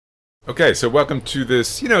Okay, so welcome to this,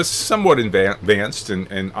 somewhat advanced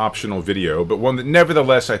and optional video, but one that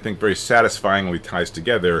nevertheless I think very satisfyingly ties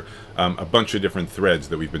together a bunch of different threads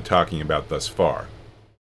that we've been talking about thus far.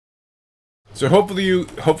 So hopefully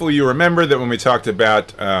you remember that when we talked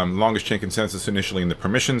about longest chain consensus initially in the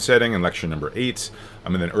permission setting in lecture number 8,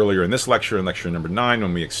 and then earlier in this lecture, in lecture number 9,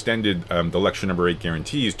 when we extended the lecture number 8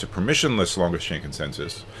 guarantees to permissionless longest chain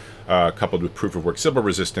consensus, coupled with proof of work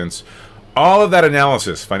sybil-resistance, all of that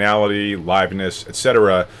analysis, finality, liveness,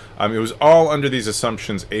 etc., it was all under these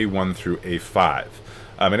assumptions A1 through A5.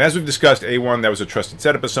 And as we've discussed, A1, that was a trusted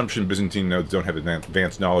setup assumption. Byzantine nodes don't have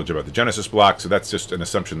advanced knowledge about the Genesis block, so that's just an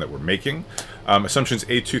assumption that we're making. Assumptions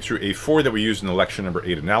A2 through A4 that we used in the lecture number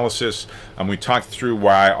 8 analysis, we talked through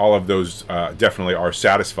why all of those definitely are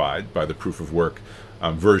satisfied by the proof of work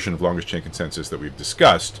version of longest chain consensus that we've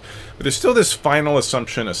discussed. But there's still this final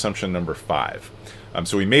assumption, assumption number 5.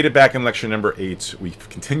 So we made it back in lecture number 8. We've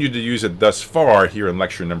continued to use it thus far here in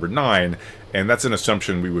lecture number 9, and that's an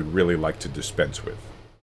assumption we would really like to dispense with.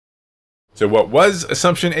 So what was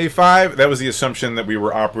assumption A5? That was the assumption that we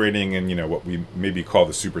were operating in, what we maybe call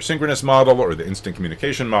the super synchronous model or the instant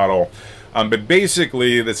communication model. But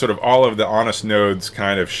basically, that sort of all of the honest nodes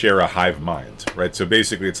kind of share a hive mind, right? So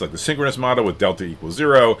basically, it's like the synchronous model with delta equals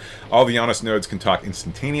 0. All the honest nodes can talk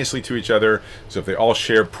instantaneously to each other. So if they all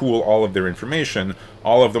pool all of their information,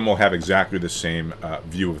 all of them will have exactly the same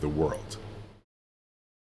view of the world.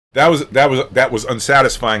 That was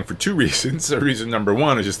unsatisfying for two reasons. Reason number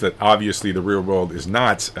one is just that obviously the real world is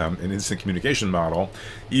not an instant communication model.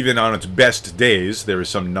 Even on its best days, there is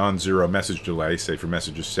some non-zero message delay, say for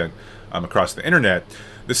messages sent across the internet.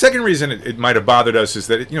 The second reason it might have bothered us is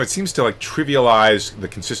that it seems to trivialize the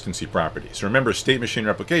consistency property. So remember, state machine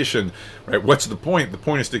replication, right? What's the point? The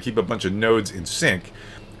point is to keep a bunch of nodes in sync.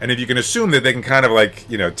 And if you can assume that they can kind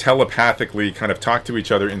of telepathically kind of talk to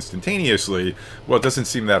each other instantaneously, well, it doesn't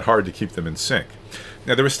seem that hard to keep them in sync.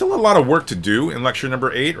 Now, there was still a lot of work to do in lecture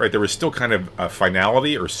number 8, right? There was still kind of a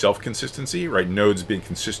finality or self-consistency, right? Nodes being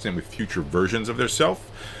consistent with future versions of their self.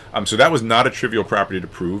 So that was not a trivial property to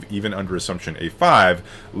prove, even under assumption A5.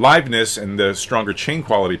 Liveness and the stronger chain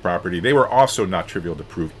quality property, they were also not trivial to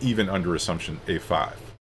prove, even under assumption A5.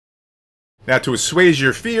 Now, to assuage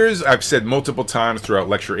your fears, I've said multiple times throughout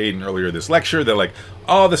lecture 8 and earlier this lecture that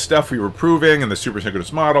all the stuff we were proving in the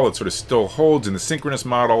supersynchronous model, it sort of still holds in the synchronous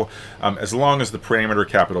model as long as the parameter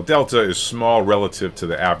capital delta is small relative to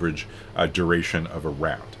the average duration of a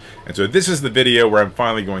round. And so this is the video where I'm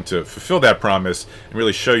finally going to fulfill that promise and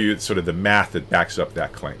really show you sort of the math that backs up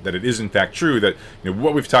that claim. That it is in fact true that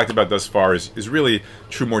what we've talked about thus far is really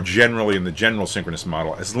true more generally in the general synchronous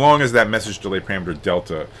model, as long as that message delay parameter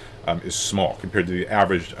delta is small compared to the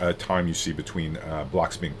average time you see between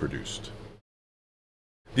blocks being produced.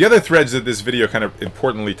 The other threads that this video kind of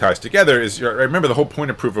importantly ties together is, remember, the whole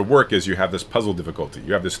point of proof of work is you have this puzzle difficulty.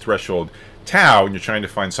 You have this threshold tau, and you're trying to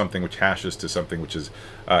find something which hashes to something which is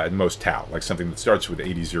at most tau, like something that starts with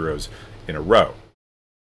 80 zeros in a row.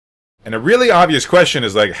 And a really obvious question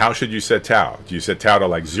is how should you set tau? Do you set tau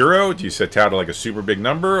to 0? Do you set tau to a super big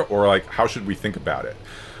number? Or how should we think about it?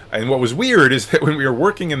 And what was weird is that when we were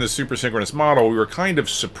working in the supersynchronous model, we were kind of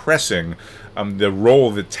suppressing the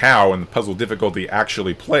role that tau and the puzzle difficulty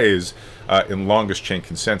actually plays in longest chain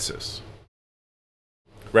consensus.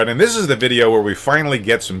 Right, and this is the video where we finally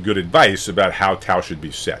get some good advice about how tau should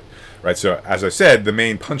be set. Right, so as I said, the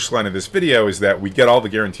main punchline of this video is that we get all the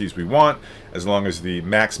guarantees we want as long as the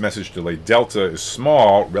max message delay delta is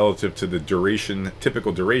small relative to the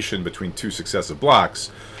typical duration between two successive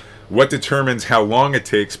blocks. What determines how long it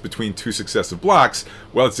takes between two successive blocks?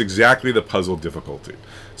 Well, it's exactly the puzzle difficulty.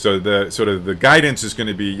 So the guidance is going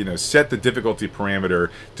to be, set the difficulty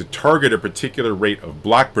parameter to target a particular rate of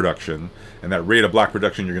block production, and that rate of block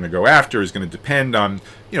production you're going to go after is going to depend on,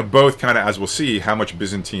 both kind of, as we'll see, how much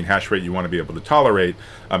Byzantine hash rate you want to be able to tolerate,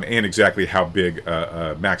 and exactly how big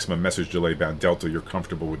maximum message delay bound delta you're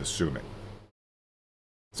comfortable with assuming.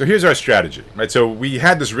 So here's our strategy, right? So we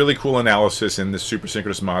had this really cool analysis in this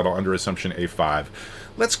supersynchronous model under assumption A5.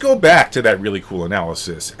 Let's go back to that really cool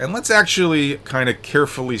analysis and let's actually kind of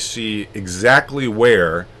carefully see exactly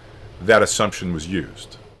where that assumption was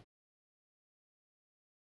used.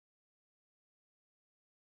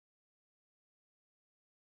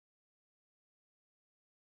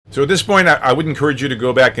 So at this point, I would encourage you to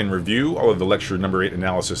go back and review all of the lecture number 8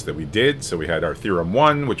 analysis that we did. So we had our theorem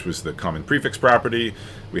 1, which was the common prefix property.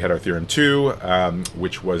 We had our theorem 2,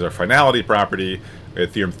 which was our finality property. We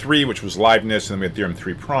had theorem 3, which was liveness, and then we had theorem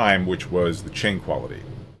 3 prime, which was the chain quality.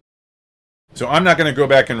 So I'm not going to go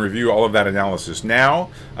back and review all of that analysis now,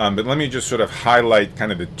 but let me just sort of highlight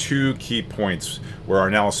kind of the two key points where our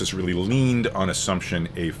analysis really leaned on assumption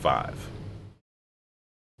A5.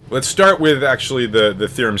 Let's start with actually the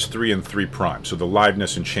theorems 3 and 3 prime, so the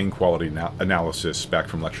liveness and chain quality analysis back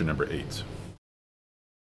from lecture number 8.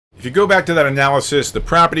 If you go back to that analysis, the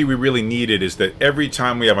property we really needed is that every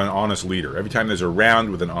time we have an honest leader, every time there's a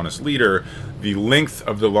round with an honest leader, the length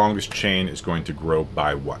of the longest chain is going to grow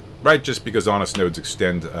by 1, right? Just because honest nodes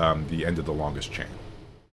extend the end of the longest chain.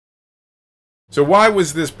 So why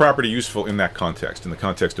was this property useful in that context, in the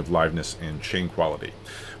context of liveness and chain quality?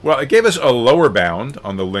 Well, it gave us a lower bound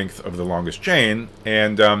on the length of the longest chain,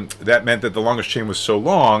 and that meant that the longest chain was so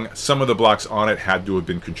long, some of the blocks on it had to have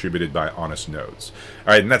been contributed by honest nodes.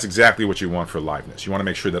 All right, and that's exactly what you want for liveness. You want to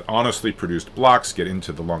make sure that honestly produced blocks get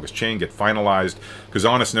into the longest chain, get finalized, because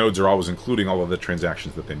honest nodes are always including all of the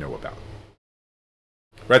transactions that they know about.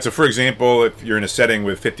 Right, so for example, if you're in a setting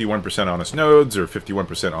with 51% honest nodes or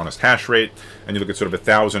 51% honest hash rate, and you look at sort of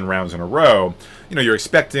 1,000 rounds in a row, you're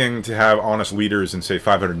expecting to have honest leaders in, say,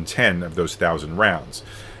 510 of those 1,000 rounds.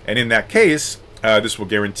 And in that case, this will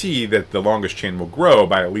guarantee that the longest chain will grow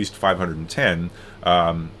by at least 510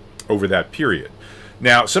 over that period.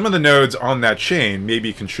 Now, some of the nodes on that chain may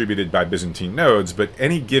be contributed by Byzantine nodes, but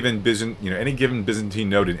any given Byzantine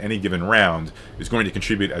node in any given round is going to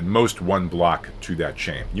contribute at most 1 block to that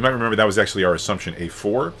chain. You might remember that was actually our assumption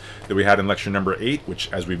A4 that we had in lecture number 8,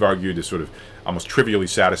 which, as we've argued, is sort of almost trivially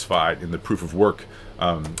satisfied in the proof of work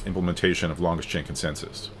implementation of longest chain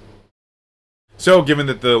consensus. So, given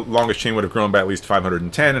that the longest chain would have grown by at least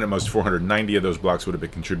 510, and at most 490 of those blocks would have been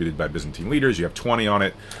contributed by Byzantine leaders, you have 20 on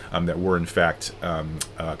it that were, in fact,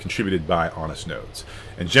 contributed by honest nodes.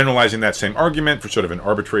 And generalizing that same argument for sort of an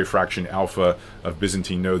arbitrary fraction alpha of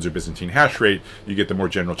Byzantine nodes or Byzantine hash rate, you get the more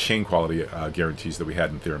general chain quality guarantees that we had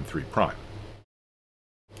in theorem 3 prime.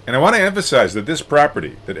 And I want to emphasize that this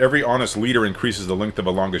property, that every honest leader increases the length of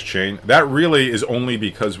a longest chain, that really is only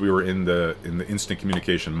because we were in the instant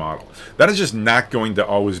communication model. That is just not going to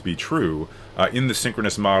always be true in the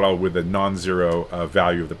synchronous model with a non-zero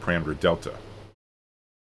value of the parameter delta.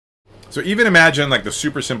 So even imagine like the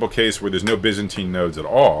super simple case where there's no Byzantine nodes at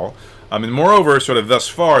all. And moreover, sort of thus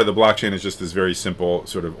far, the blockchain is just this very simple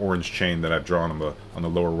sort of orange chain that I've drawn on the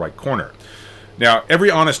lower right corner. Now, every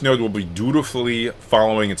honest node will be dutifully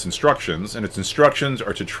following its instructions, and its instructions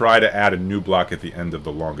are to try to add a new block at the end of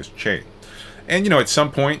the longest chain. And, at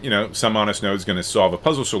some point, some honest node is going to solve a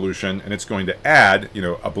puzzle solution, and it's going to add,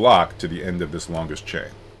 a block to the end of this longest chain.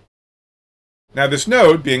 Now, this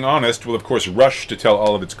node, being honest, will of course rush to tell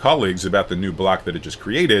all of its colleagues about the new block that it just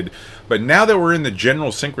created, but now that we're in the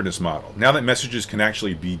general synchronous model, now that messages can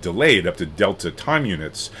actually be delayed up to delta time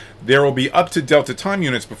units, there will be up to delta time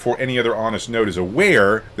units before any other honest node is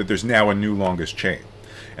aware that there's now a new longest chain.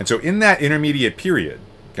 And so in that intermediate period,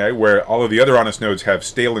 okay, where all of the other honest nodes have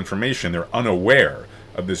stale information, they're unaware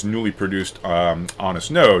of this newly produced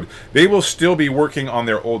honest node, they will still be working on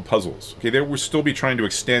their old puzzles. Okay, they will still be trying to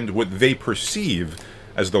extend what they perceive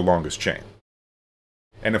as the longest chain.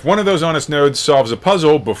 And if one of those honest nodes solves a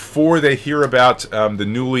puzzle before they hear about the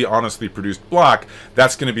newly honestly produced block,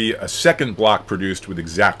 that's going to be a second block produced with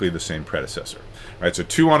exactly the same predecessor. Right, so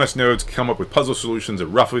two honest nodes come up with puzzle solutions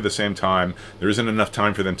at roughly the same time. There isn't enough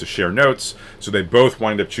time for them to share notes, so they both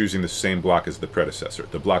wind up choosing the same block as the predecessor,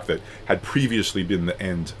 the block that had previously been the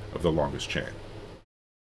end of the longest chain.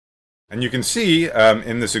 And you can see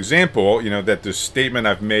in this example, that the statement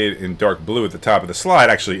I've made in dark blue at the top of the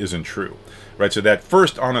slide actually isn't true. Right, so that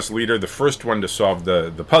first honest leader, the first one to solve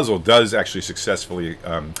the puzzle, does actually successfully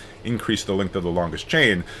increase the length of the longest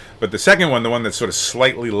chain. But the second one, the one that's sort of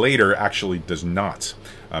slightly later, actually does not.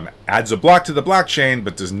 Adds a block to the blockchain,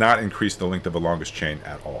 but does not increase the length of the longest chain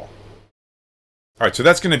at all. All right, so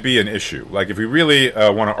that's going to be an issue. Like if we really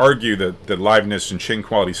want to argue that liveness and chain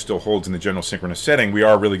quality still holds in the general synchronous setting, we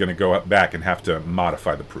are really going to go back and have to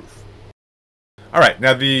modify the proof. All right,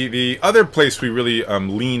 now the other place we really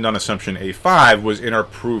leaned on assumption A5 was in our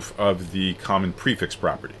proof of the common prefix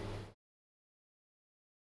property.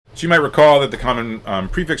 So you might recall that the common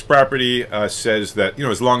prefix property says that,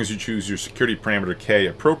 as long as you choose your security parameter k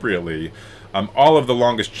appropriately, all of the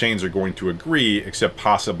longest chains are going to agree, except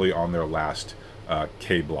possibly on their last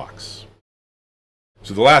k blocks.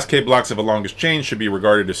 So the last k blocks of a longest chain should be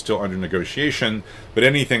regarded as still under negotiation, but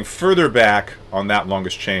anything further back on that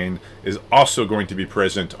longest chain is also going to be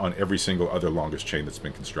present on every single other longest chain that's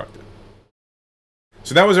been constructed.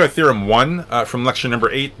 So that was our theorem 1 from lecture number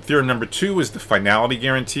 8. Theorem number 2 is the finality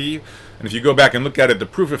guarantee. And if you go back and look at it, the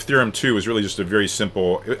proof of theorem 2 is really just a very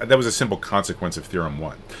simple, that was a simple consequence of theorem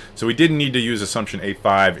 1. So we didn't need to use assumption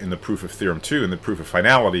A5 in the proof of theorem 2, in the proof of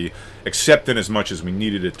finality, except in as much as we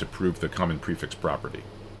needed it to prove the common prefix property.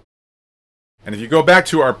 And if you go back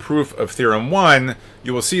to our proof of theorem 1,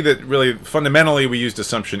 you will see that really fundamentally we used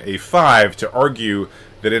assumption A5 to argue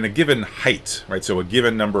that in a given height, right, so a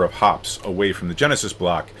given number of hops away from the genesis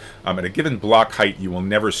block, at a given block height you will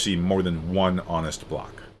never see more than one honest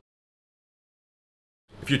block.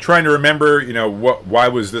 If you're trying to remember, why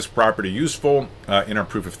was this property useful in our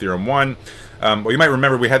proof of theorem 1, well, you might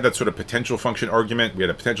remember we had that sort of potential function argument. We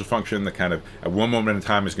had a potential function that kind of at one moment in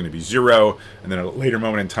time is going to be 0, and then at a later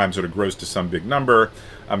moment in time sort of grows to some big number.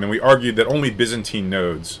 And we argued that only Byzantine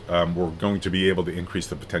nodes were going to be able to increase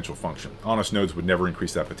the potential function. Honest nodes would never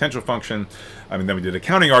increase that potential function. And then we did a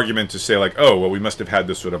counting argument to say, like, oh, well, we must have had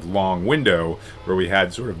this sort of long window where we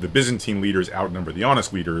had sort of the Byzantine leaders outnumber the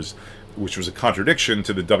honest leaders, which was a contradiction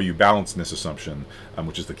to the W balancedness assumption,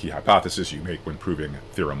 which is the key hypothesis you make when proving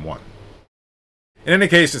theorem 1. In any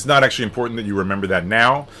case, it's not actually important that you remember that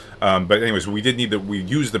now, but anyways, we did need that we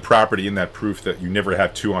use the property in that proof that you never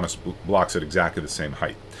have two honest blocks at exactly the same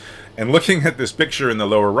height. And looking at this picture in the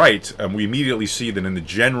lower right, we immediately see that in the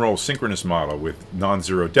general synchronous model with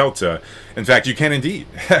non-zero delta, in fact, you can indeed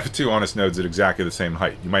have two honest nodes at exactly the same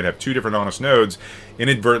height. You might have two different honest nodes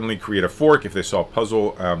inadvertently create a fork if they solve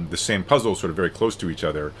the same puzzle sort of very close to each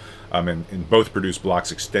other, and both produce blocks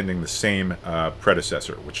extending the same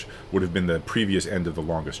predecessor, which would have been the previous end of the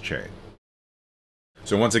longest chain.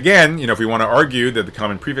 So once again, if we want to argue that the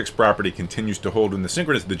common prefix property continues to hold in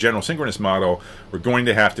the general synchronous model, we're going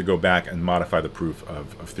to have to go back and modify the proof of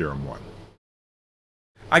theorem 1.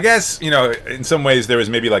 I guess, in some ways there is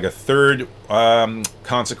maybe like a third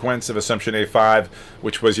consequence of assumption A5,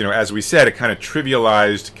 which was, as we said, it kind of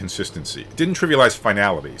trivialized consistency. It didn't trivialize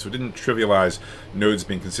finality, so it didn't trivialize nodes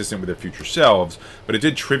being consistent with their future selves, but it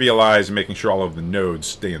did trivialize making sure all of the nodes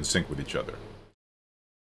stay in sync with each other.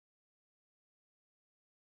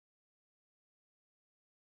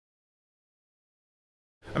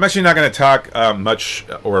 I'm actually not going to talk much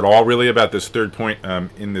or at all really about this third point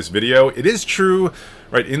in this video. It is true,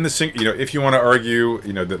 right, in the if you want to argue,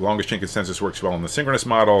 that longest chain consensus works well in the synchronous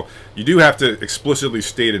model, you do have to explicitly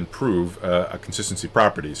state and prove a consistency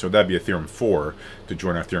property. So that'd be a theorem 4 to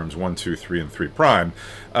join our theorems 1, 2, 3, and 3 prime.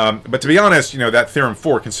 But to be honest, that theorem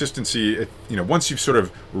 4 consistency, once you've sort of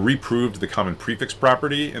reproved the common prefix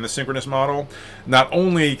property in the synchronous model, not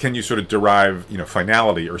only can you sort of derive,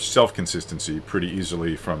 finality or self-consistency pretty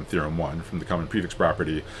easily from theorem 1, from the common prefix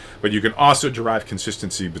property, but you can also derive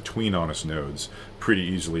consistency between honest nodes pretty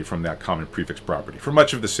easily from that common prefix property, for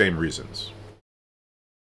much of the same reasons.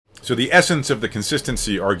 So the essence of the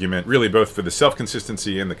consistency argument, really both for the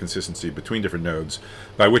self-consistency and the consistency between different nodes,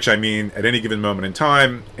 by which I mean at any given moment in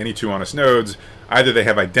time, any two honest nodes, either they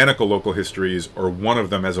have identical local histories or one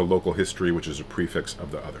of them has a local history which is a prefix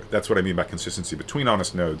of the other. That's what I mean by consistency between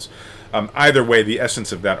honest nodes. Either way, the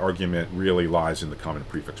essence of that argument really lies in the common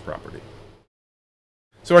prefix property.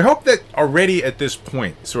 So I hope that already at this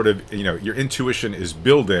point, sort of, your intuition is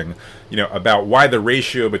building, about why the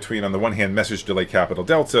ratio between, on the one hand, message delay capital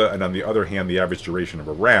delta, and on the other hand, the average duration of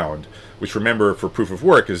a round, which remember for proof of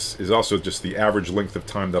work is also just the average length of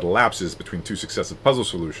time that elapses between two successive puzzle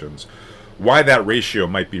solutions, why that ratio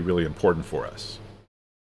might be really important for us.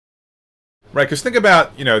 Right, because think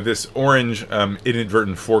about, this orange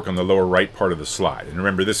inadvertent fork on the lower right part of the slide. And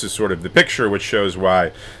remember, this is sort of the picture which shows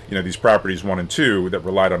why, these properties 1 and 2 that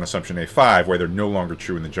relied on assumption A5, why they're no longer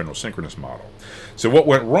true in the general synchronous model. So what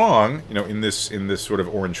went wrong, in this sort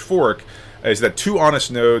of orange fork, is that two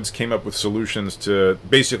honest nodes came up with solutions to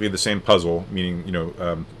basically the same puzzle, meaning,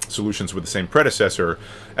 solutions with the same predecessor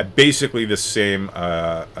at basically the same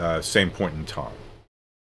point in time.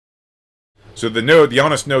 So the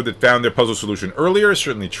honest node that found their puzzle solution earlier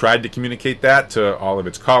certainly tried to communicate that to all of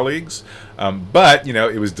its colleagues, but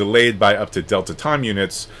it was delayed by up to delta time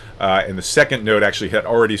units, and the second node actually had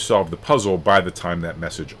already solved the puzzle by the time that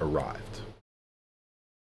message arrived.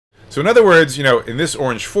 So in other words, in this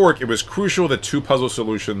orange fork, it was crucial that two puzzle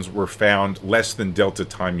solutions were found less than delta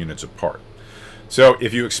time units apart. So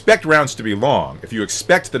if you expect rounds to be long, if you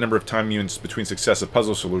expect the number of time units between successive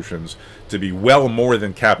puzzle solutions to be well more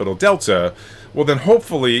than capital delta, well then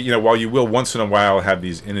hopefully, while you will once in a while have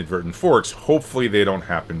these inadvertent forks, hopefully they don't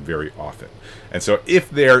happen very often. And so if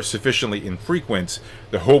they're sufficiently infrequent,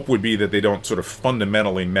 the hope would be that they don't sort of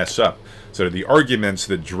fundamentally mess up sort of the arguments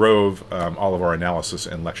that drove all of our analysis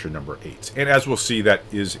in lecture number 8. And as we'll see, that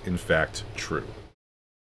is in fact true.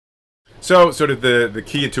 So sort of the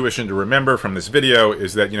key intuition to remember from this video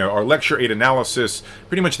is that, our lecture 8 analysis,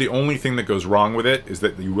 pretty much the only thing that goes wrong with it is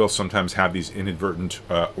that you will sometimes have these inadvertent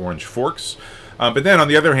orange forks. But then on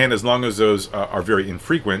the other hand, as long as those are very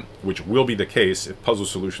infrequent, which will be the case if puzzle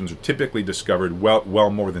solutions are typically discovered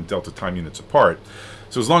well more than delta time units apart.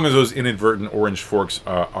 So as long as those inadvertent orange forks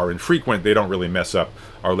are infrequent, they don't really mess up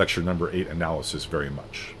our lecture number 8 analysis very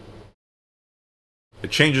much. It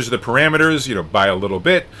changes the parameters, by a little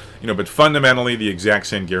bit, but fundamentally the exact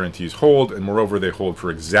same guarantees hold, and moreover they hold for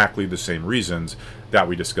exactly the same reasons that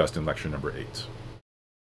we discussed in lecture number 8.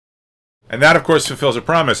 And that, of course, fulfills a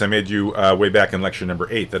promise I made you way back in lecture number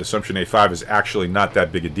 8, that assumption A5 is actually not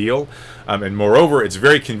that big a deal. And moreover, it's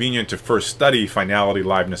very convenient to first study finality,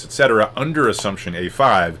 liveness, etc. under assumption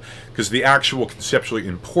A5, because the actual conceptually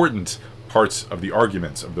important parts of the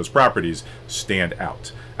arguments of those properties stand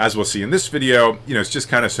out. As we'll see in this video, it's just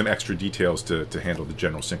kind of some extra details to handle the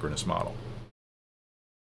general synchronous model.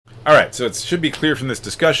 Alright, so it should be clear from this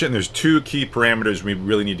discussion, there's two key parameters we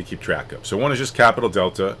really need to keep track of. So one is just capital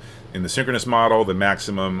delta in the synchronous model, the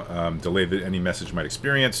maximum delay that any message might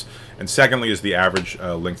experience. And secondly is the average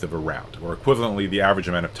length of a round, or equivalently the average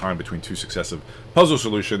amount of time between two successive puzzle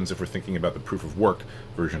solutions if we're thinking about the proof of work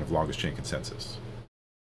version of longest chain consensus.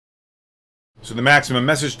 So the maximum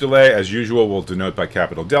message delay, as usual, we'll denote by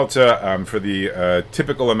capital delta. For the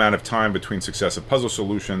typical amount of time between successive puzzle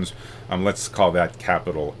solutions, let's call that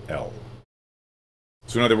capital L.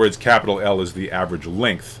 So in other words, capital L is the average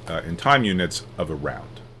length in time units of a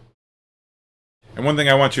round. And one thing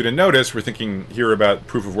I want you to notice, we're thinking here about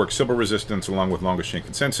proof of work sybil-resistance along with longest chain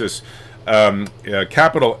consensus.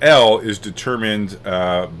 Capital L is determined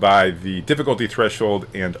by the difficulty threshold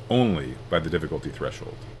and only by the difficulty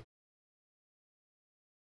threshold.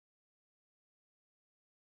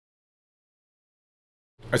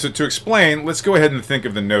 So to explain, let's go ahead and think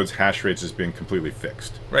of the node's hash rates as being completely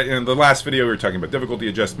fixed. Right? In the last video, we were talking about difficulty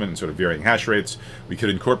adjustment and sort of varying hash rates. We could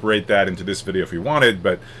incorporate that into this video if we wanted,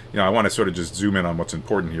 but I want to sort of just zoom in on what's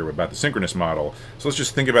important here about the synchronous model. So let's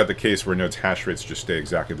just think about the case where node's hash rates just stay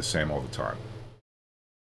exactly the same all the time.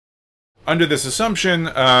 Under this assumption,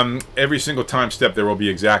 every single time step there will be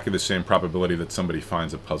exactly the same probability that somebody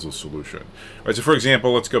finds a puzzle solution. Right, so for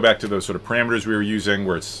example, let's go back to those sort of parameters we were using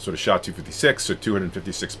where it's sort of SHA-256, so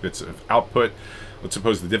 256 bits of output. Let's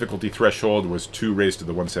suppose the difficulty threshold was 2 raised to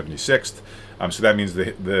the 176th. So that means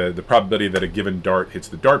the probability that a given dart hits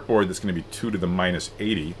the dartboard, that's going to be 2 to the minus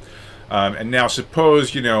 80. And now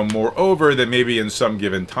suppose, moreover, that maybe in some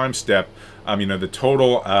given time step, the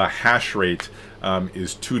total hash rate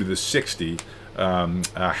is 2 to the 60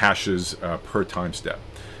 hashes per time step.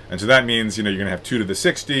 And so that means, you're going to have 2 to the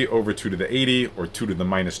 60 over 2 to the 80 or 2 to the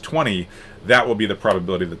minus 20. That will be the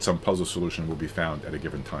probability that some puzzle solution will be found at a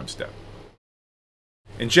given time step.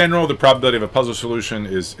 In general, the probability of a puzzle solution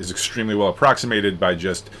is extremely well approximated by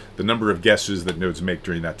just the number of guesses that nodes make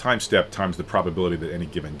during that time step times the probability that any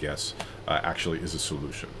given guess actually is a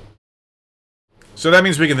solution. So that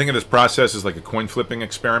means we can think of this process as like a coin flipping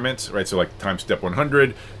experiment, right? So like time step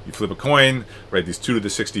 100, you flip a coin, right? These 2 to the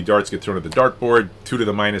 60 darts get thrown at the dartboard, 2 to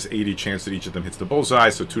the minus 80 chance that each of them hits the bullseye,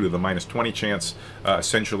 so 2 to the minus 20 chance,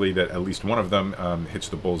 essentially, that at least one of them hits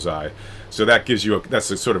the bullseye. So that gives you, that's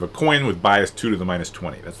a sort of a coin with bias 2 to the minus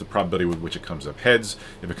 20. That's the probability with which it comes up heads.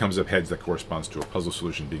 If it comes up heads, that corresponds to a puzzle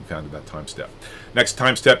solution being found in that time step. Next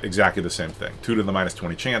time step, exactly the same thing. 2 to the minus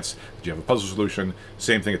 20 chance that you have a puzzle solution.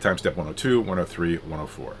 Same thing at time step 102, 103,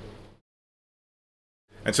 104.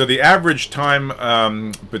 And so the average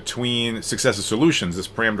time between successive solutions, this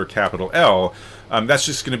parameter capital L, that's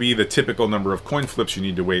just going to be the typical number of coin flips you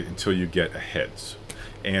need to wait until you get a heads.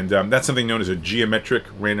 And that's something known as a geometric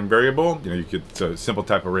random variable. It's a simple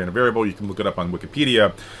type of random variable. You can look it up on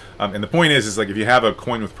Wikipedia. And the point is like if you have a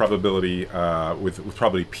coin with probability with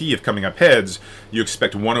probability P of coming up heads, you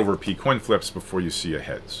expect 1 over P coin flips before you see a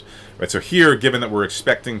heads. Right, so here, given that we're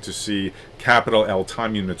expecting to see capital L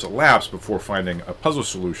time units elapse before finding a puzzle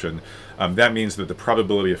solution, that means that the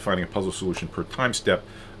probability of finding a puzzle solution per time step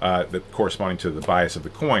that corresponding to the bias of the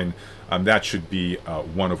coin, that should be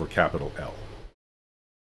 1 over capital L.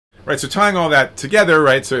 Right, so tying all that together,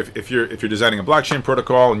 right, so if you're designing a blockchain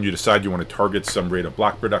protocol and you decide you want to target some rate of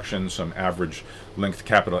block production, some average length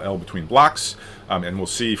capital L between blocks, and we'll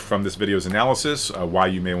see from this video's analysis why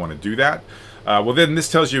you may want to do that, well then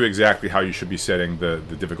this tells you exactly how you should be setting the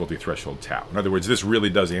difficulty threshold tau. In other words, this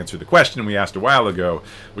really does answer the question we asked a while ago,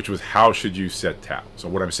 which was how should you set tau? So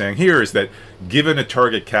what I'm saying here is that given a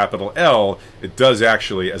target capital L, it does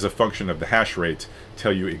actually, as a function of the hash rate,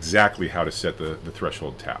 tell you exactly how to set the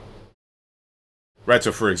threshold tau. Right,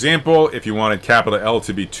 so for example, if you wanted capital L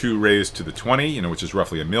to be 2 raised to the 20, which is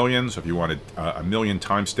roughly a million, so if you wanted a million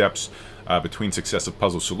time steps between successive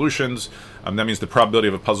puzzle solutions, that means the probability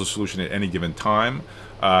of a puzzle solution at any given time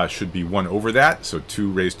should be 1 over that, so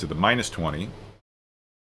 2 raised to the minus 20.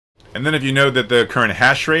 And then if you know that the current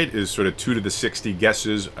hash rate is sort of 2 to the 60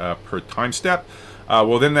 guesses per time step,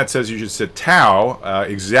 well then that says you should set tau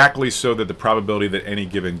exactly so that the probability that any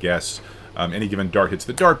given guess any given dart hits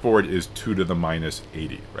the dartboard is 2 to the minus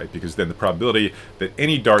 80, right? Because then the probability that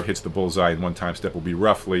any dart hits the bullseye in one time step will be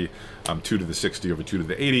roughly 2 to the 60 over 2 to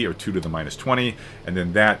the 80, or 2 to the minus 20, and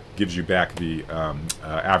then that gives you back the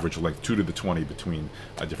average length 2 to the 20 between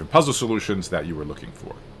different puzzle solutions that you were looking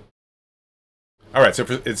for. All right, so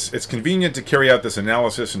it's convenient to carry out this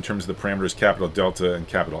analysis in terms of the parameters capital delta and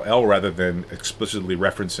capital L rather than explicitly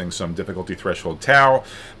referencing some difficulty threshold tau.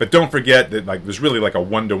 But don't forget that there's really like a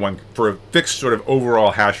 1-to-1 for a fixed sort of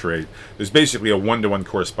overall hash rate. There's basically a 1-to-1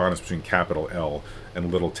 correspondence between capital L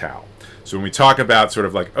and little tau. So when we talk about sort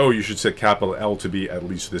of like, oh, you should set capital L to be at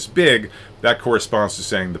least this big, that corresponds to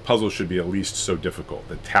saying the puzzle should be at least so difficult,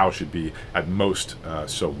 that tau should be at most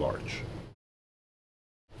so large.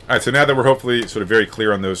 All right, so now that we're hopefully sort of very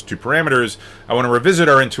clear on those two parameters, I want to revisit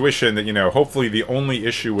our intuition that, hopefully the only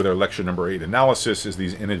issue with our lecture number 8 analysis is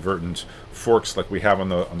these inadvertent forks like we have on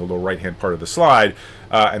the lower right-hand part of the slide,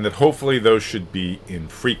 and that hopefully those should be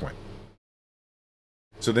infrequent.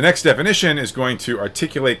 So the next definition is going to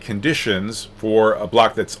articulate conditions for a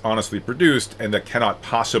block that's honestly produced and that cannot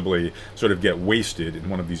possibly sort of get wasted in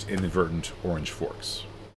one of these inadvertent orange forks.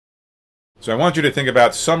 So I want you to think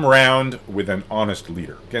about some round with an honest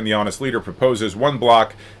leader. Again, the honest leader proposes one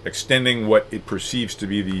block extending what it perceives to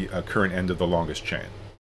be the current end of the longest chain.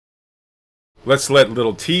 Let's let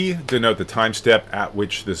little t denote the time step at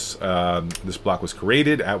which this block was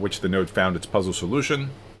created, at which the node found its puzzle solution.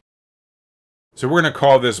 So we're going to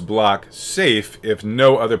call this block safe if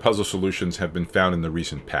no other puzzle solutions have been found in the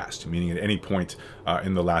recent past, meaning at any point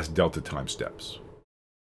in the last delta time steps.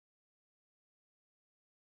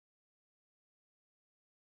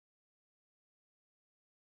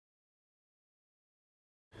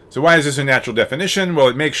 So why is this a natural definition? Well,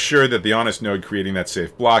 it makes sure that the honest node creating that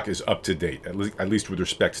safe block is up to date, at least with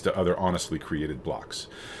respect to other honestly created blocks,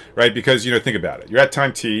 right? Because, think about it. You're at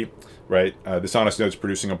time t, right? This honest node is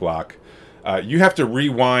producing a block. You have to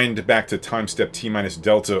rewind back to time step t minus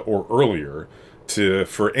delta or earlier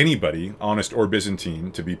for anybody, honest or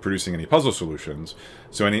Byzantine, to be producing any puzzle solutions.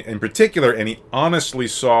 So in particular, any honestly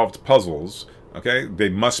solved puzzles, okay, they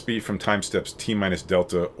must be from time steps t minus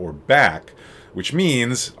delta or back, which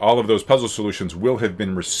means all of those puzzle solutions will have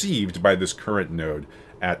been received by this current node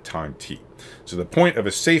at time t. So the point of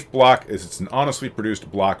a safe block is it's an honestly produced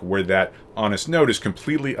block where that honest node is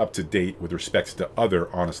completely up to date with respect to other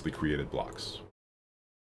honestly created blocks.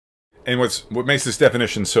 And what makes this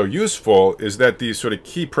definition so useful is that these sort of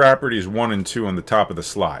key properties 1 and 2 on the top of the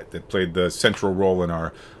slide that played the central role in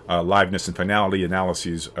our liveness and finality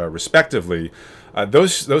analyses respectively,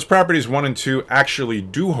 those properties 1 and 2 actually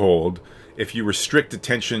do hold if you restrict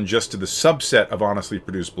attention just to the subset of honestly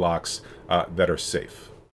produced blocks that are safe.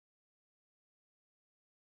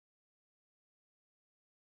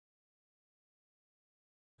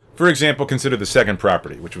 For example, consider the second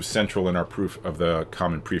property, which was central in our proof of the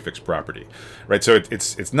common prefix property. Right, so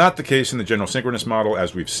it's not the case in the general synchronous model,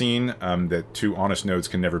 as we've seen, that two honest nodes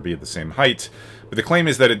can never be at the same height. But the claim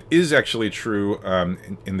is that it is actually true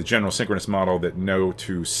in the general synchronous model that no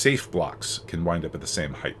two safe blocks can wind up at the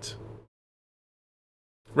same height.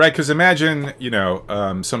 Right, because imagine,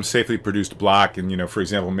 some safely produced block, and, for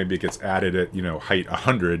example, maybe it gets added at, height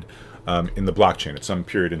 100 in the blockchain at some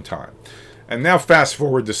period in time. And now fast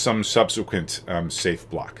forward to some subsequent safe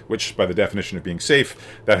block, which by the definition of being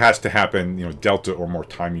safe, that has to happen, delta or more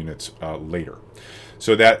time units later.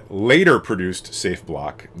 So that later produced safe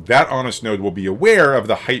block, that honest node will be aware of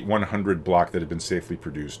the height 100 block that had been safely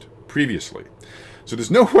produced previously. So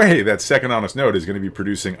there's no way that second honest node is going to be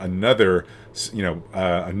producing another,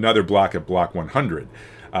 another block at block 100,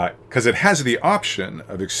 because it has the option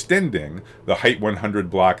of extending the height 100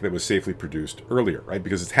 block that was safely produced earlier, right?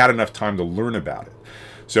 Because it's had enough time to learn about it.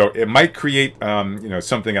 So it might create,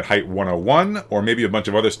 something at height 101, or maybe a bunch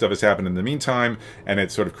of other stuff has happened in the meantime, and it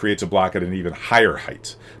sort of creates a block at an even higher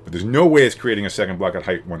height. But there's no way it's creating a second block at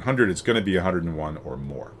height 100. It's going to be 101 or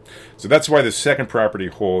more. So that's why the second property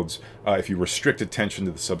holds if you restrict attention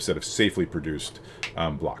to the subset of safely produced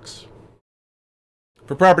blocks.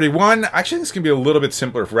 For property 1, actually this can be a little bit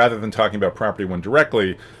simpler. If rather than talking about property 1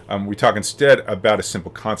 directly, we talk instead about a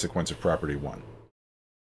simple consequence of property 1.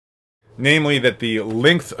 Namely, that the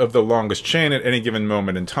length of the longest chain at any given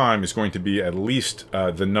moment in time is going to be at least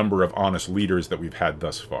the number of honest leaders that we've had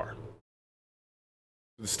thus far.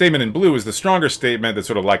 The statement in blue is the stronger statement that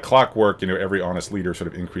sort of like clockwork, every honest leader sort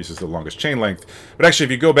of increases the longest chain length. But actually,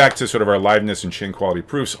 if you go back to sort of our liveness and chain quality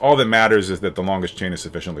proofs, all that matters is that the longest chain is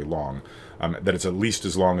sufficiently long, that it's at least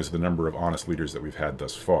as long as the number of honest leaders that we've had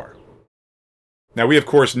thus far. Now, we, of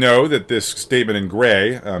course, know that this statement in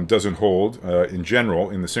gray doesn't hold in general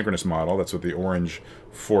in the synchronous model. That's what the orange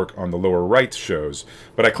fork on the lower right shows.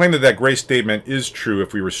 But I claim that that gray statement is true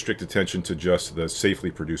if we restrict attention to just the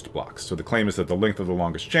safely produced blocks. So the claim is that the length of the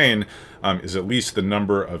longest chain is at least the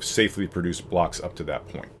number of safely produced blocks up to that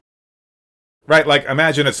point. Right, like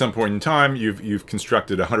imagine at some point in time you've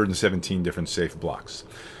constructed 117 different safe blocks.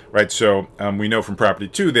 Right, so we know from property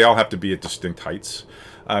 2 they all have to be at distinct heights.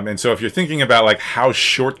 And so if you're thinking about like how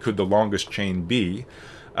short could the longest chain be,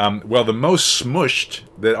 well, the most smushed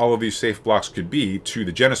that all of these safe blocks could be to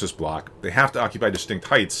the genesis block, they have to occupy distinct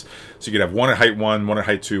heights. So you could have one at height 1, one at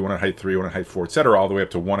height 2, one at height 3, one at height 4, etc., all the way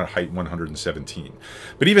up to one at height 117.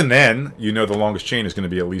 But even then, the longest chain is going to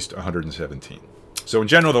be at least 117. So in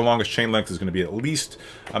general, the longest chain length is going to be at least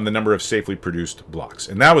the number of safely produced blocks.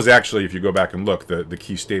 And that was actually, if you go back and look, the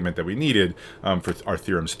key statement that we needed for our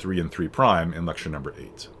theorems 3 and 3' in lecture number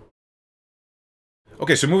 8.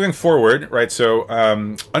 Okay, so moving forward, right, so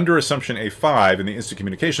under assumption A5 in the instant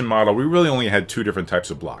communication model, we really only had 2 different types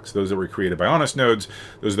of blocks. Those that were created by honest nodes,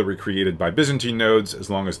 those that were created by Byzantine nodes. As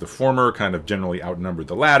long as the former kind of generally outnumbered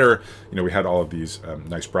the latter, we had all of these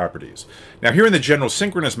nice properties. Now here in the general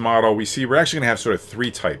synchronous model, we see we're actually going to have sort of 3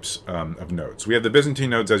 types of nodes. We have the Byzantine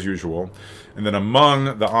nodes as usual, and then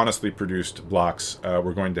among the honestly produced blocks,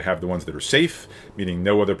 we're going to have the ones that are safe, meaning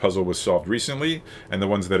no other puzzle was solved recently, and the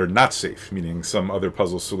ones that are not safe, meaning some other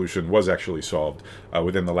puzzle solution was actually solved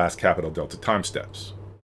within the last capital delta time steps.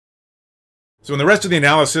 So in the rest of the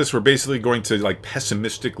analysis, we're basically going to like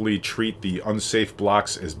pessimistically treat the unsafe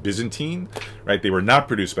blocks as Byzantine, right? They were not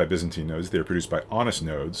produced by Byzantine nodes; they were produced by honest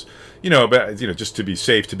nodes. But just to be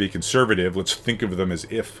safe, to be conservative, let's think of them as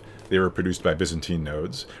if they were produced by Byzantine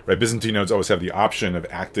nodes, right? Byzantine nodes always have the option of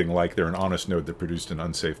acting like they're an honest node that produced an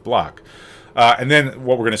unsafe block. And then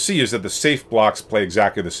what we're going to see is that the safe blocks play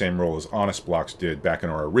exactly the same role as honest blocks did back in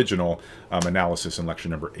our original analysis in lecture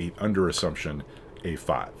number 8 under assumption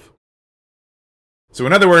A5. So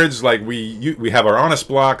in other words, like we have our honest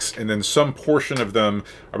blocks, and then some portion of them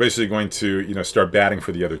are basically going to start batting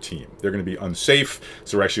for the other team. They're going to be unsafe,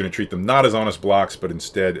 so we're actually going to treat them not as honest blocks, but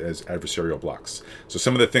instead as adversarial blocks. So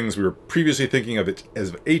some of the things we were previously thinking of it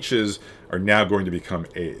as H's are now going to become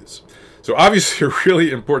A's. So obviously a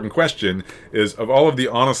really important question is, of all of the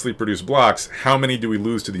honestly produced blocks, how many do we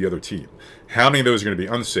lose to the other team? How many of those are going to be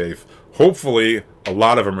unsafe? Hopefully a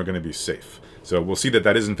lot of them are going to be safe. So we'll see that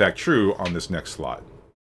that is in fact true on this next slide.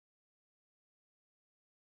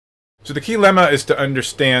 So the key lemma is to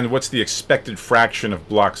understand what's the expected fraction of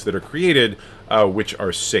blocks that are created which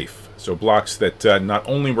are safe. So blocks that not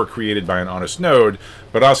only were created by an honest node,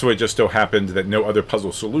 but also it just so happened that no other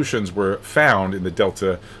puzzle solutions were found in the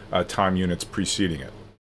delta time units preceding it.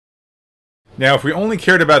 Now, if we only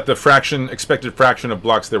cared about the expected fraction of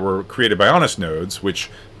blocks that were created by honest nodes, which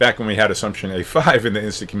back when we had assumption A5 in the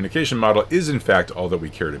instant communication model is in fact all that we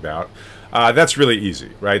cared about, that's really easy,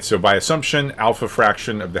 right? So by assumption, alpha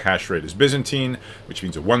fraction of the hash rate is Byzantine, which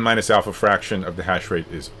means a 1 minus alpha fraction of the hash rate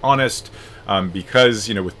is honest. Because,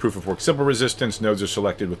 with proof of work sybil-resistance, nodes are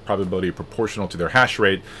selected with probability proportional to their hash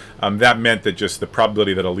rate. That meant that just the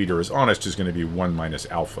probability that a leader is honest is going to be 1 minus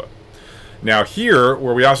alpha. Now here,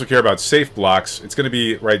 where we also care about safe blocks, it's going to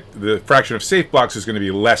be, right, the fraction of safe blocks is going to be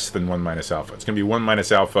less than 1 minus alpha. It's going to be 1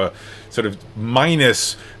 minus alpha sort of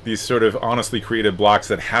minus these sort of honestly created blocks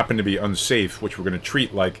that happen to be unsafe, which we're going to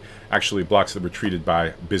treat like actually blocks that were treated by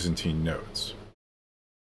Byzantine nodes.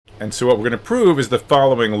 And so what we're going to prove is the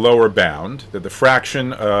following lower bound, that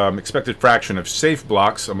the expected fraction of safe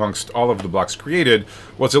blocks amongst all of the blocks created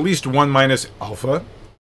was at least 1 minus alpha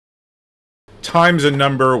times a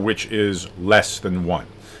number which is less than 1.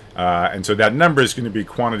 And so that number is going to be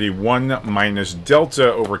quantity 1 minus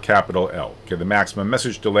delta over capital L. Okay, the maximum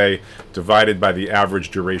message delay divided by the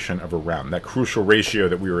average duration of a round, that crucial ratio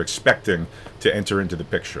that we were expecting to enter into the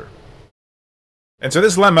picture. And so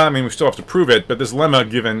this lemma, I mean, we still have to prove it, but this lemma,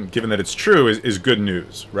 given that it's true, is good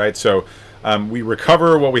news, right? So we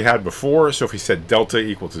recover what we had before. So if we set delta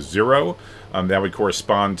equal to 0, that would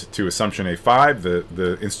correspond to assumption A5,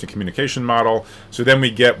 the instant communication model. So then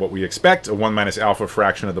we get what we expect, a 1 minus alpha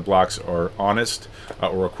fraction of the blocks are honest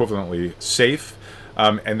or equivalently safe.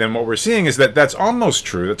 And then what we're seeing is that that's almost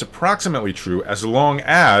true, that's approximately true, as long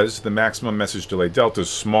as the maximum message delay delta is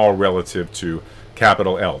small relative to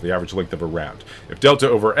capital L, the average length of a round. If delta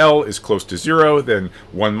over L is close to 0, then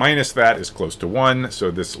 1 minus that is close to 1,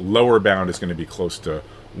 so this lower bound is going to be close to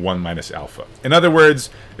 1 minus alpha. In other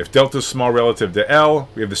words, if delta is small relative to L,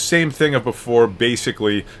 we have the same thing of before,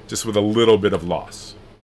 basically, just with a little bit of loss.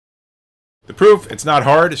 The proof, it's not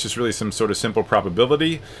hard, it's just really some sort of simple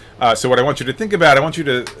probability. So what I want you to think about, I want you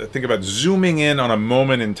to think about zooming in on a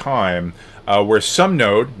moment in time where some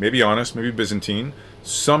node, maybe honest, maybe Byzantine,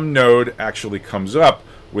 some node actually comes up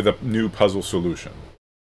with a new puzzle solution.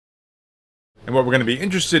 And what we're going to be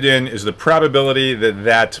interested in is the probability that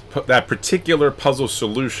that particular puzzle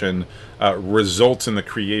solution results in the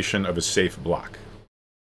creation of a safe block.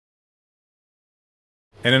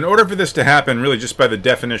 And in order for this to happen, really just by the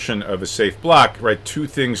definition of a safe block, right, two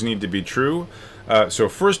things need to be true. So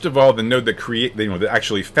first of all, the node that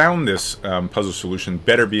actually found this puzzle solution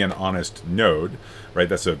better be an honest node, right?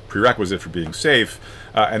 That's a prerequisite for being safe.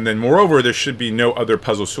 And then moreover, there should be no other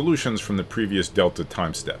puzzle solutions from the previous delta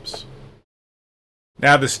time steps.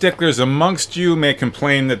 Now, the sticklers amongst you may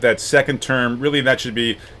complain that that second term, really that should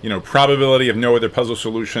be, probability of no other puzzle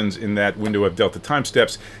solutions in that window of delta time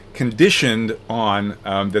steps, conditioned on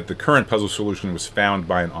that the current puzzle solution was found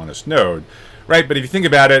by an honest node. Right, but if you think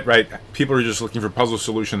about it, right, people are just looking for puzzle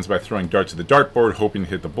solutions by throwing darts at the dartboard, hoping to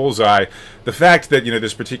hit the bullseye. The fact that,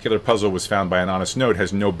 this particular puzzle was found by an honest node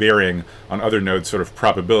has no bearing on other nodes' sort of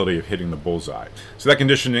probability of hitting the bullseye. So that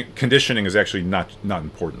conditioning is actually not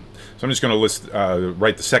important. So I'm just going to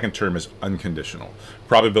write the second term as unconditional.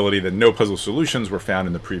 Probability that no puzzle solutions were found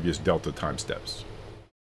in the previous delta time steps.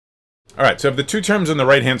 All right, so of the two terms on the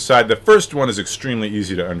right-hand side, the first one is extremely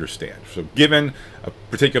easy to understand. So given a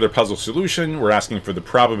particular puzzle solution, we're asking for the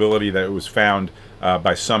probability that it was found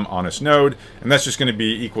by some honest node, and that's just going to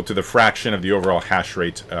be equal to the fraction of the overall hash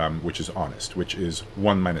rate, which is honest, which is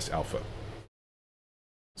 1 minus alpha.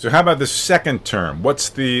 So how about the second term? What's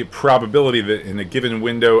the probability that in a given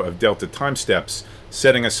window of delta time steps,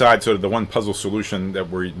 setting aside sort of the one puzzle solution that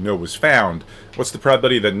we know was found, what's the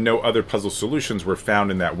probability that no other puzzle solutions were found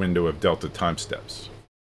in that window of delta time steps?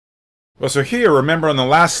 Well, so here, remember on the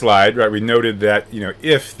last slide, right, we noted that,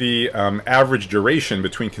 if the average duration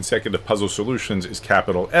between consecutive puzzle solutions is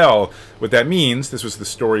capital L, what that means, this was the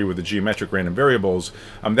story with the geometric random variables,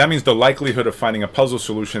 that means the likelihood of finding a puzzle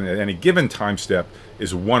solution at any given time step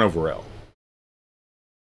is 1 over L.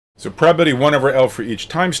 So probability 1 over L for each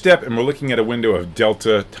time step, and we're looking at a window of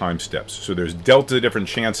delta time steps. So there's delta different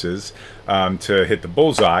chances to hit the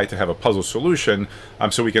bullseye, to have a puzzle solution,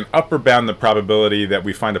 so we can upper bound the probability that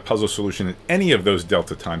we find a puzzle solution in any of those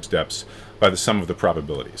delta time steps by the sum of the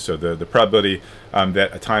probabilities. So the probability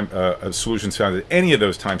that a solution is found at any of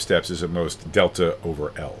those time steps is at most delta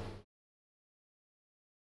over L.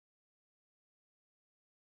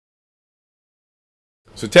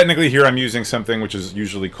 So technically here I'm using something which is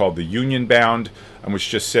usually called the union bound, which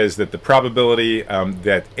just says that the probability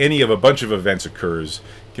that any of a bunch of events occurs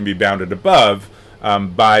can be bounded above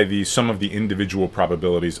by the sum of the individual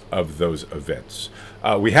probabilities of those events.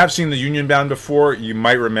 We have seen the union bound before. You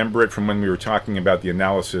might remember it from when we were talking about the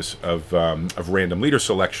analysis of random leader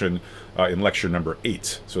selection in lecture number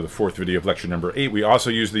 8. So the fourth video of lecture number 8, we also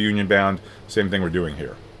use the union bound. Same thing we're doing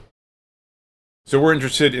here. So we're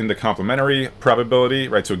interested in the complementary probability,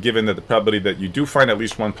 right? So given that the probability that you do find at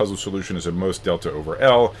least one puzzle solution is at most delta over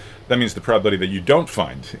L, that means the probability that you don't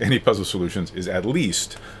find any puzzle solutions is at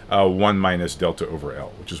least 1 minus delta over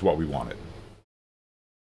L, which is what we wanted.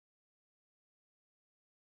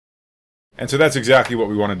 And so that's exactly what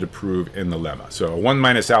we wanted to prove in the lemma. So a 1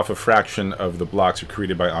 minus alpha fraction of the blocks are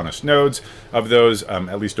created by honest nodes. Of those,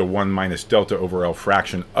 at least a 1 minus delta over L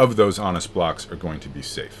fraction of those honest blocks are going to be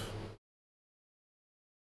safe.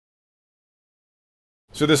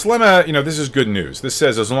 So this lemma, this is good news. This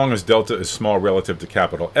says as long as delta is small relative to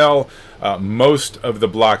capital L, most of the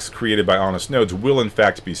blocks created by honest nodes will in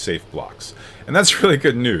fact be safe blocks. And that's really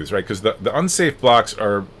good news, right? Because the unsafe blocks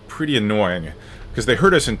are pretty annoying because they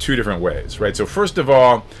hurt us in two different ways, right? So first of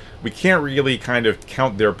all, we can't really kind of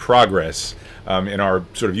count their progress in our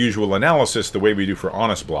sort of usual analysis the way we do for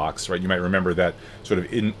honest blocks, right? You might remember that sort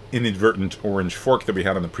of inadvertent orange fork that we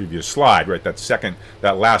had on the previous slide, right?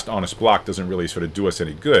 That last honest block doesn't really sort of do us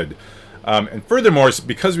any good. And furthermore,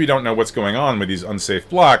 because we don't know what's going on with these unsafe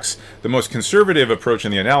blocks, the most conservative approach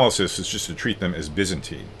in the analysis is just to treat them as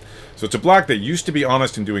Byzantine. So it's a block that used to be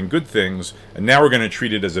honest and doing good things, and now we're going to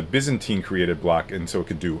treat it as a Byzantine created block, and so it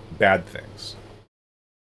could do bad things.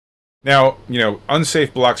 Now,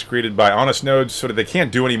 unsafe blocks created by honest nodes, sort of, they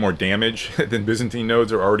can't do any more damage than Byzantine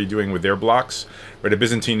nodes are already doing with their blocks. Right? A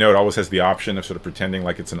Byzantine node always has the option of sort of pretending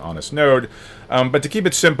like it's an honest node. But to keep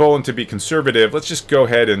it simple and to be conservative, let's just go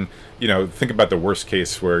ahead and, think about the worst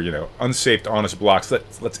case where, unsafe honest blocks,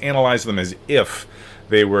 let's analyze them as if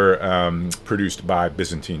they were produced by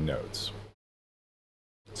Byzantine nodes.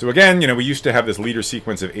 So again, we used to have this leader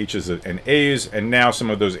sequence of H's and A's, and now some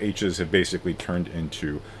of those H's have basically turned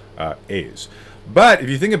into A's. But if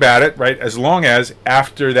you think about it, right, as long as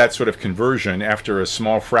after that sort of conversion, after a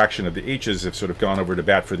small fraction of the H's have sort of gone over to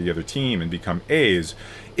bat for the other team and become A's,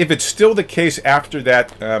 if it's still the case after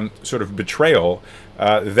that sort of betrayal,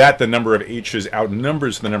 that the number of H's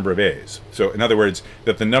outnumbers the number of A's. So in other words,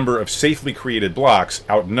 that the number of safely created blocks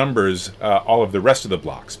outnumbers all of the rest of the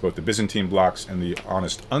blocks, both the Byzantine blocks and the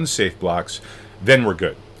honest unsafe blocks, then we're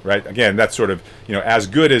good. Right? Again, that's sort of, as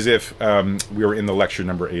good as if we were in the lecture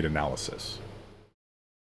number 8 analysis.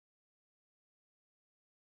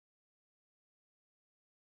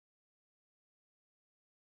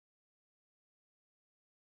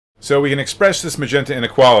 So we can express this magenta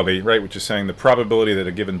inequality, right, which is saying the probability that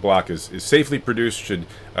a given block is safely produced should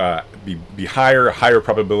be higher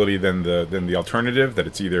probability than the alternative, that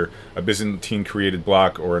it's either a Byzantine created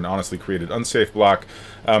block or an honestly created unsafe block.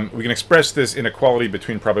 We can express this inequality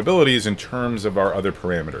between probabilities in terms of our other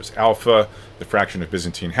parameters: alpha, the fraction of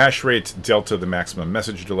Byzantine hash rate; delta, the maximum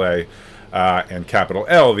message delay; and capital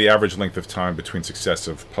L, the average length of time between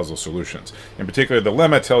successive puzzle solutions. In particular, the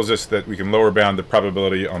lemma tells us that we can lower bound the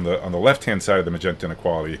probability on the left-hand side of the magenta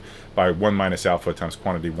inequality by 1 minus alpha times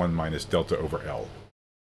quantity 1 minus delta over L.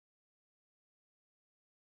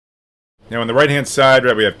 Now on the right-hand side,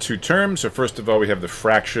 right, we have two terms. So first of all, we have the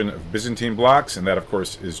fraction of Byzantine blocks, and that, of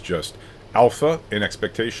course, is just alpha in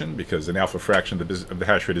expectation, because an alpha fraction of the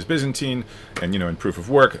hash rate is Byzantine, and in proof of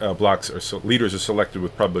work, leaders are selected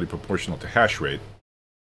with probability proportional to hash rate.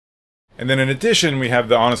 And then in addition, we have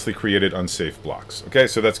the honestly created unsafe blocks. Okay,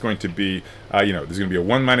 so that's going to be, there's going to be a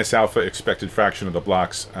 1 minus alpha expected fraction of the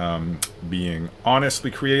blocks being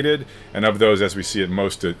honestly created, and of those, as we see at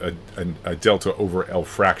most, a delta over L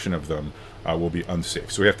fraction of them will be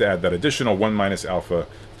unsafe. So we have to add that additional 1 minus alpha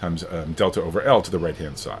times delta over L to the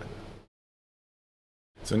right-hand side.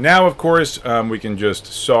 So now, of course, we can just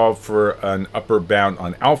solve for an upper bound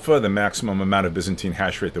on alpha, the maximum amount of Byzantine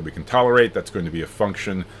hash rate that we can tolerate. That's going to be a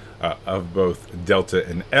function of both delta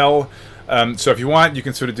and L. So if you want, you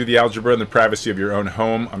can sort of do the algebra in the privacy of your own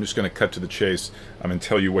home. I'm just going to cut to the chase and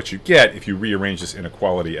tell you what you get if you rearrange this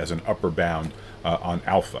inequality as an upper bound on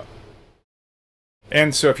alpha.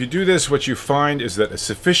 And so if you do this, what you find is that a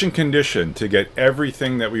sufficient condition to get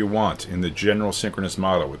everything that we want in the general synchronous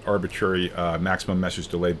model with arbitrary maximum message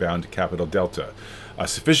delay bound to capital delta, a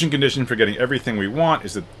sufficient condition for getting everything we want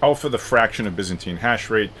is that alpha, the fraction of Byzantine hash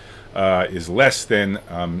rate, is less than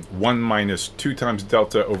 1 minus 2 times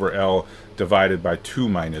delta over L divided by 2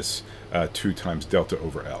 minus 2 times delta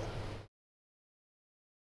over L.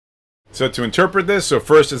 So to interpret this, so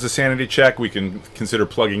first as a sanity check, we can consider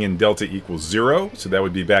plugging in delta equals 0. So that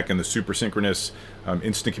would be back in the supersynchronous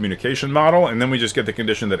instant communication model. And then we just get the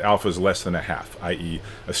condition that alpha is less than a half, i.e.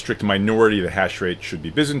 a strict minority of the hash rate should be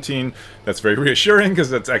Byzantine. That's very reassuring, because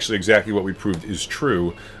that's actually exactly what we proved is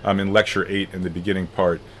true in lecture 8 in the beginning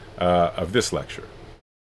part of this lecture.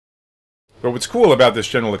 But what's cool about this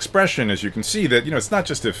general expression is you can see that, it's not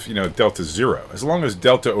just if, delta is 0. As long as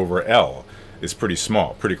delta over L is pretty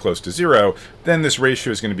small, pretty close to 0, then this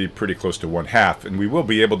ratio is going to be pretty close to 1/2, and we will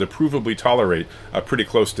be able to provably tolerate pretty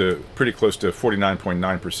close to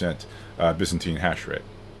 49.9% Byzantine hash rate.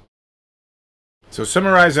 So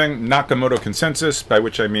summarizing Nakamoto consensus, by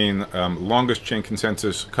which I mean longest chain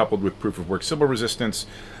consensus coupled with proof of work sybil resistance.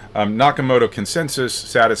 Nakamoto consensus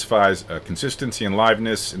satisfies consistency and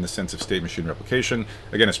liveness in the sense of state machine replication.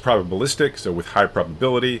 Again, it's probabilistic, so with high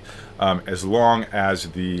probability, as long as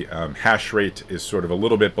the hash rate is sort of a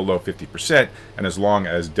little bit below 50%, and as long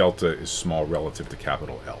as delta is small relative to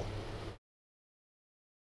capital L.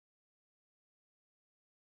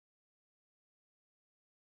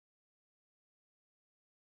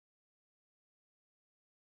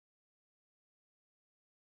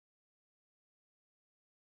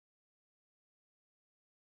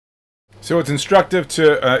 So it's instructive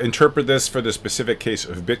to interpret this for the specific case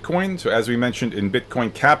of Bitcoin. So as we mentioned in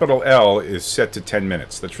Bitcoin, capital L is set to 10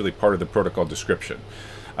 minutes. That's really part of the protocol description.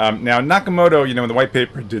 Now Nakamoto, in the white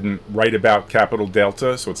paper didn't write about capital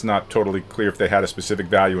delta, so it's not totally clear if they had a specific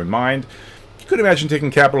value in mind. You could imagine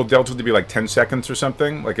taking capital delta to be like 10 seconds or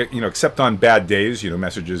something, like, except on bad days,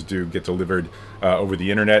 messages do get delivered over the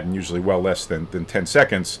internet, and usually well less than 10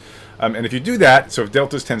 seconds. And if you do that, so if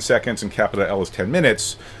delta is 10 seconds and capital L is 10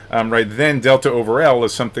 minutes, right, then delta over L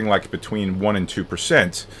is something like between 1 and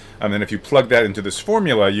 2%. And if you plug that into this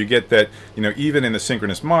formula, you get that, even in the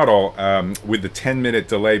synchronous model, with the 10-minute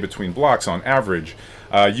delay between blocks on average,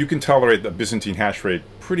 you can tolerate the Byzantine hash rate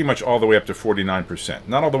pretty much all the way up to 49%.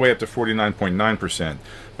 Not all the way up to 49.9%,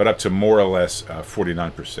 but up to more or less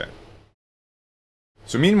 49%.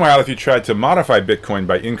 So meanwhile, if you tried to modify Bitcoin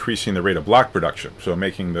by increasing the rate of block production, so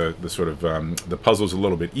making the sort of the puzzles a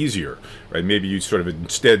little bit easier, right? Maybe you sort of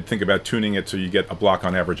instead think about tuning it so you get a block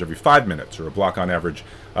on average every 5 minutes, or a block on average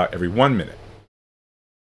every 1 minute.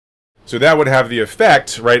 So that would have the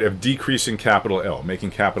effect, right, of decreasing capital L, making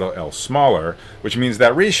capital L smaller, which means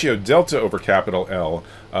that ratio delta over capital L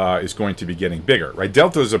is going to be getting bigger, right?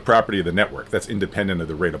 Delta is a property of the network. That's independent of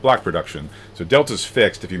the rate of block production. So delta is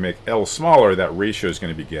fixed. If you make L smaller, that ratio is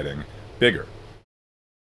going to be getting bigger.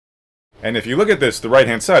 And if you look at this, the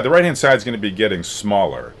right-hand side is going to be getting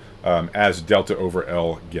smaller as delta over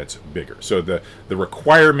L gets bigger. So the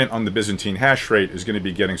requirement on the Byzantine hash rate is going to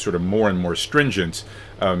be getting sort of more and more stringent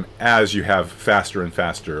as you have faster and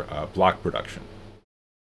faster block production.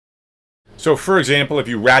 So for example, if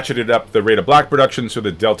you ratcheted up the rate of block production so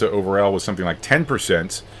that delta over L was something like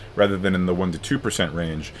 10% rather than in the 1 to 2%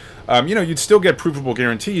 range, you'd still get provable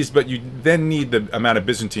guarantees, but you then need the amount of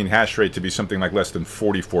Byzantine hash rate to be something like less than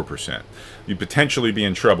 44%. You'd potentially be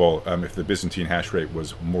in trouble if the Byzantine hash rate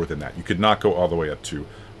was more than that. You could not go all the way up to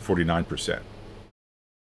 49%.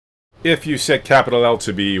 If you set capital L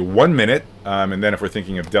to be 1 minute, and then if we're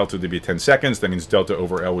thinking of delta to be 10 seconds, that means delta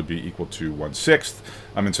over L would be equal to 1/6.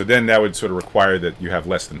 And so then that would sort of require that you have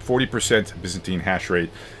less than 40% Byzantine hash rate.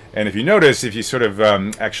 And if you notice, if you sort of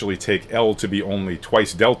actually take L to be only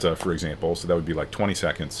twice delta, for example, so that would be like 20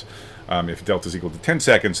 seconds. If delta is equal to 10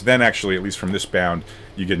 seconds, then actually, at least from this bound,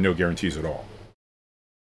 you get no guarantees at all.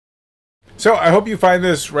 So I hope you find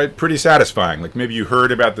this pretty satisfying. Like maybe you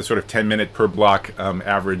heard about the sort of 10-minute per block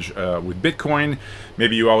average with Bitcoin.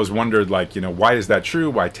 Maybe you always wondered, like, why is that true?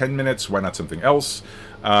 Why 10 minutes? Why not something else?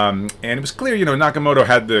 And it was clear, Nakamoto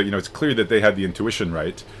had the, it's clear that they had the intuition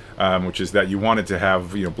right, which is that you wanted to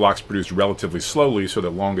have, blocks produced relatively slowly so that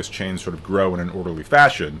longest chains sort of grow in an orderly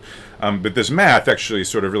fashion. But this math actually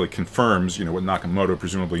sort of really confirms, what Nakamoto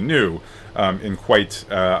presumably knew in quite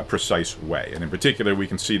a precise way. And in particular, we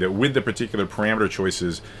can see that with the particular parameter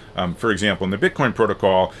choices, for example, in the Bitcoin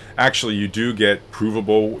protocol, actually you do get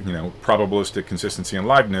provable, probabilistic consistency and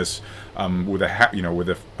liveness with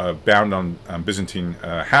a bound on Byzantine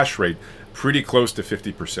hash rate pretty close to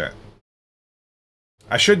 50%.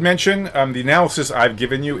 I should mention, the analysis I've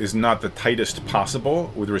given you is not the tightest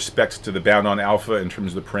possible with respect to the bound on alpha in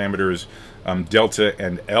terms of the parameters delta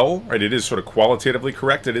and L. Right? It is sort of qualitatively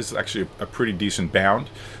correct. It is actually a pretty decent bound,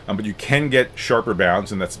 but you can get sharper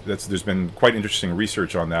bounds, and there's been quite interesting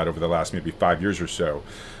research on that over the last maybe 5 years or so.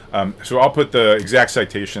 So I'll put the exact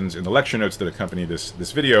citations in the lecture notes that accompany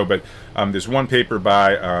this video, but there's one paper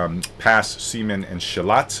by Pass, Seaman, and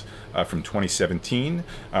Shalat from 2017.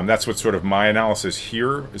 That's what sort of my analysis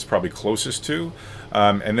here is probably closest to.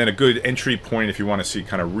 And then a good entry point if you want to see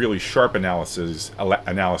kind of really sharp analyses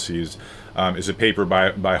is a paper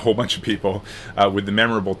by a whole bunch of people with the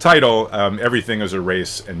memorable title, Everything is a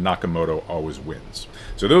Race and Nakamoto Always Wins.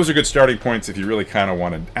 So those are good starting points if you really kind of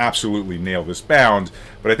want to absolutely nail this bound.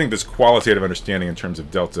 But I think this qualitative understanding in terms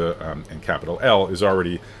of delta and capital L is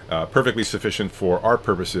already perfectly sufficient for our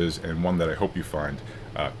purposes, and one that I hope you find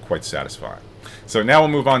quite satisfying. So now we'll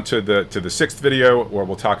move on to the sixth video, where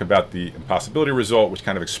we'll talk about the impossibility result, which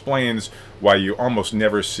kind of explains why you almost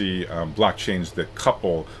never see blockchains that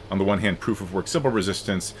couple, on the one hand, proof of work sybil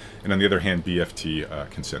resistance, and on the other hand,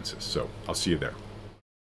 BFT consensus. So I'll see you there.